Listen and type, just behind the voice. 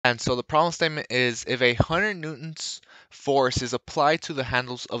And so the problem statement is if a 100 newtons force is applied to the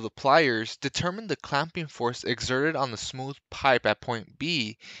handles of the pliers, determine the clamping force exerted on the smooth pipe at point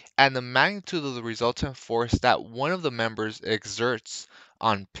B and the magnitude of the resultant force that one of the members exerts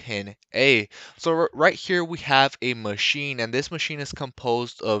on pin A. So right here we have a machine, and this machine is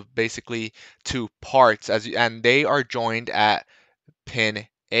composed of basically two parts and they are joined at pin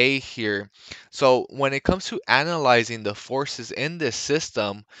A here. So when it comes to analyzing the forces in this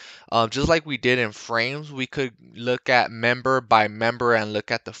system, just like we did in frames, we could look at member by member and look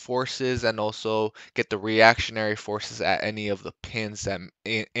at the forces and also get the reactionary forces at any of the pins that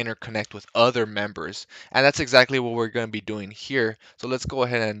interconnect with other members. And that's exactly what we're going to be doing here. So let's go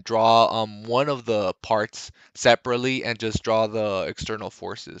ahead and draw one of the parts separately and just draw the external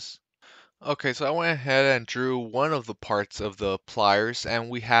forces. Okay, so I went ahead and drew one of the parts of the pliers, and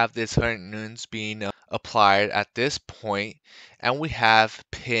we have this 100 newtons being applied at this point, and we have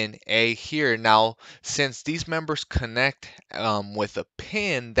pin A here. Now, since these members connect with a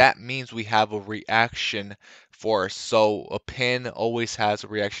pin, that means we have a reaction force. So a pin always has a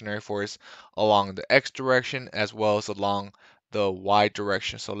reactionary force along the x direction as well as along the y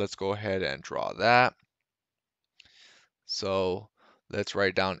direction. So let's go ahead and draw that. So let's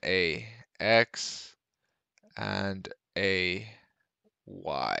write down a x and a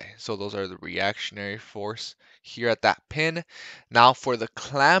y. So those are the reactionary force here at that pin. Now for the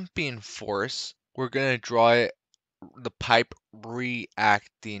clamping force, we're going to draw it, the pipe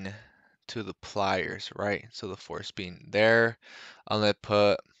reacting to the pliers, right? So the force being there. I'm going to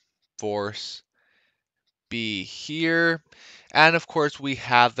put force B here. And of course, we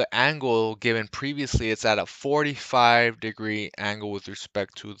have the angle given previously. It's at a 45-degree angle with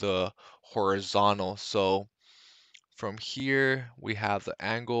respect to the horizontal. So from here, we have the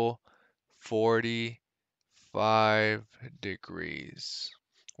angle 45 degrees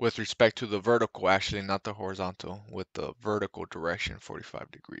with respect to the vertical, actually, not the horizontal, with the vertical direction,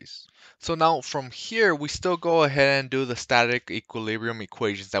 45 degrees. So now from here, we still go ahead and do the static equilibrium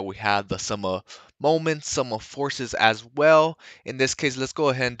equations that we had, the sum of moments, sum of forces as well. In this case, let's go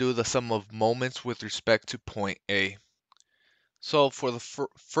ahead and do the sum of moments with respect to point A. So for the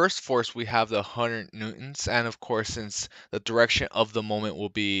first force, we have the 100 newtons, and of course, since the direction of the moment will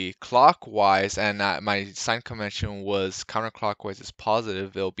be clockwise, and my sign convention was counterclockwise is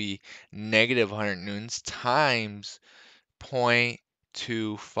positive, it'll be negative 100 newtons times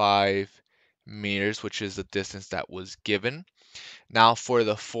 0.25 meters, which is the distance that was given. Now for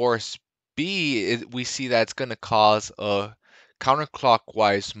the force B, we see that it's going to cause a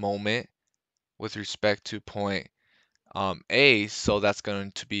counterclockwise moment with respect to point A, so that's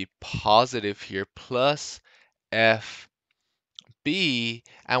going to be positive here plus FB.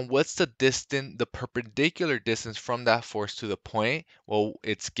 And what's the distance, the perpendicular distance from that force to the point? Well,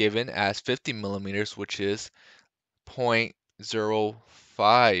 it's given as 50 millimeters, which is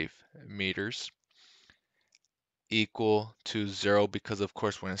 0.05 meters equal to 0 because, of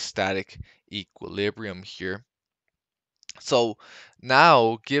course, we're in static equilibrium here. So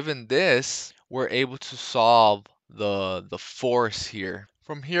now, given this, we're able to solve the force here.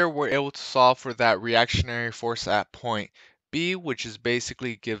 From here, we're able to solve for that reactionary force at point B, which is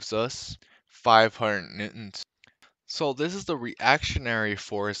basically gives us 500 newtons. So this is the reactionary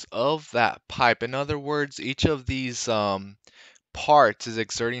force of that pipe. In other words, each of these parts is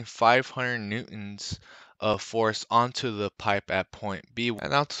exerting 500 newtons of force onto the pipe at point B.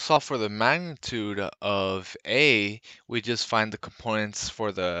 And now to solve for the magnitude of A, we just find the components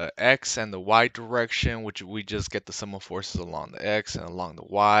for the x and the y direction, which we just get the sum of forces along the x and along the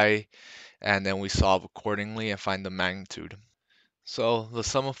y, and then we solve accordingly and find the magnitude. So the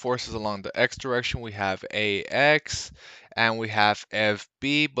sum of forces along the x direction, we have AX and we have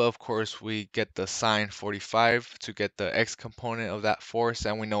FB, but of course we get the sine 45 to get the x component of that force,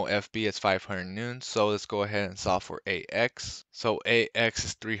 and we know FB is 500 newtons, so let's go ahead and solve for AX. So AX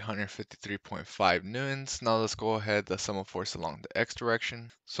is 353.5 newtons. Now let's go ahead, the sum of force along the x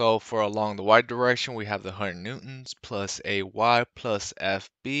direction. So for along the y direction, we have the 100 newtons plus AY plus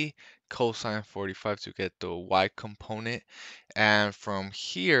FB cosine 45 to get the y component. And from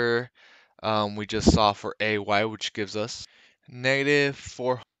here, we just solve for AY, which gives us negative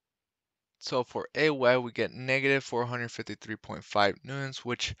 4. So for AY, we get negative 453.5 newtons,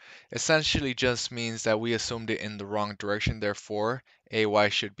 which essentially just means that we assumed it in the wrong direction. Therefore, AY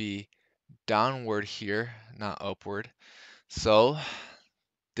should be downward here, not upward. So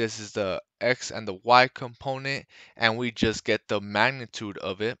this is the X and the Y component, and we just get the magnitude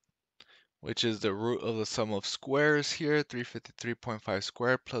of it, which is the root of the sum of squares here, 353.5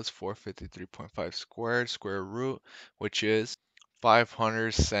 squared plus 453.5 squared, square root, which is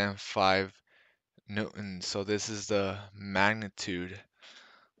 505 newtons. So this is the magnitude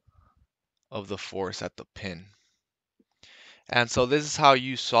of the force at the pin. And so this is how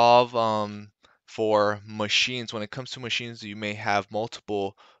you solve for machines. When it comes to machines, you may have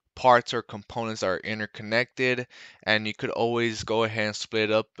multiple parts or components that are interconnected, and you could always go ahead and split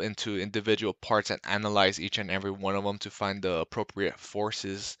it up into individual parts and analyze each and every one of them to find the appropriate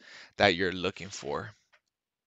forces that you're looking for.